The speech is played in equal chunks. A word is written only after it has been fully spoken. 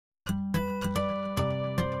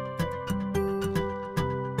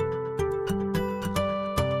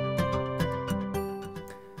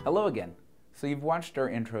Hello again. So you've watched our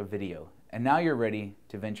intro video, and now you're ready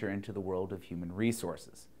to venture into the world of human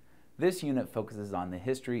resources. This unit focuses on the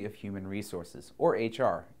history of human resources, or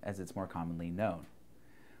HR, as it's more commonly known.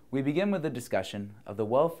 We begin with a discussion of the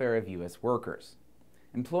welfare of U.S. workers.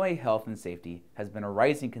 Employee health and safety has been a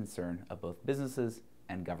rising concern of both businesses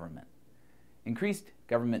and government. Increased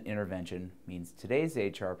government intervention means today's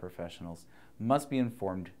HR professionals must be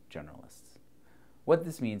informed generalists. What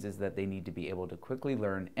this means is that they need to be able to quickly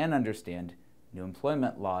learn and understand new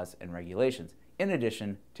employment laws and regulations, in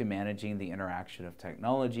addition to managing the interaction of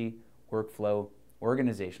technology, workflow,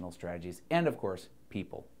 organizational strategies, and of course,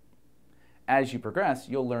 people. As you progress,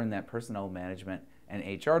 you'll learn that personnel management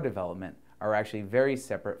and HR development are actually very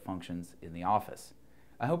separate functions in the office.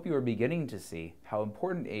 I hope you are beginning to see how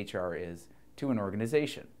important HR is to an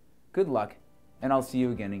organization. Good luck, and I'll see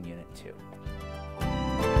you again in Unit 2.